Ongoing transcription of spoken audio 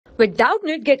With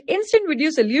Doubtnut, get instant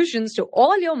video solutions to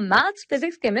all your maths,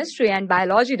 physics, chemistry, and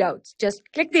biology doubts. Just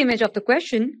click the image of the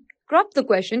question, crop the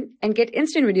question, and get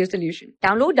instant video solution.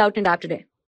 Download Doubtnut app today.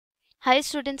 Hi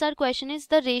students, our question is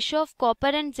the ratio of copper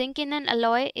and zinc in an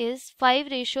alloy is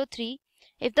 5:3.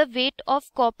 If the weight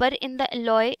of copper in the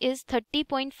alloy is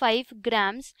 30.5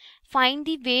 grams, find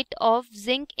the weight of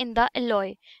zinc in the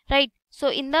alloy. Right. So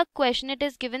in the question it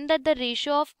is given that the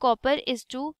ratio of copper is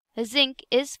to zinc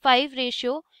is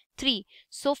 5:3.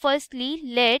 So firstly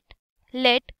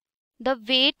let the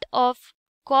weight of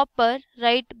copper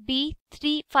be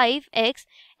 5x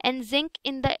and zinc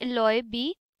in the alloy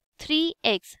be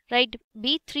 3x, right?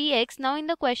 Be 3x. Now in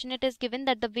the question it is given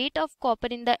that the weight of copper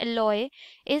in the alloy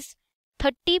is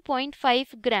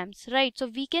 30.5 grams, right? So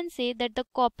we can say that the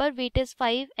copper weight is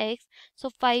 5x,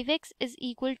 so 5x is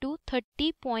equal to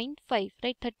 30.5,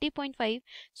 right? 30.5.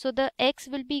 So the x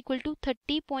will be equal to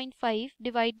 30.5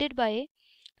 divided by,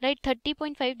 right,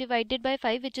 30.5 divided by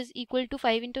 5, which is equal to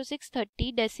 5 into 6,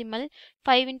 30, decimal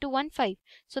 5 into 1, 5.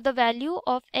 So the value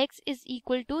of x is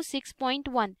equal to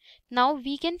 6.1. Now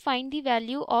we can find the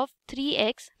value of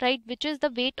 3x, right, which is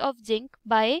the weight of zinc,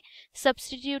 by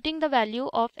substituting the value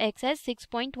of x as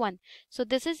 6.1. So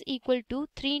this is equal to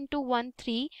 3 into 1,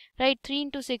 3, right, 3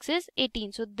 into 6 is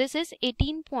 18. So this is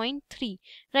 18.3,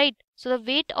 right. So the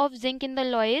weight of zinc in the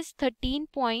alloy is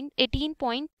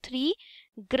 18.3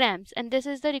 grams, and this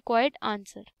is the required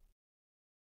answer.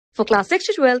 For class 6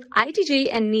 to 12, IIT JEE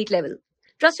and NEET level.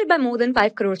 Trusted by more than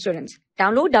 5 crore students.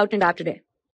 Download Doubtnut app today.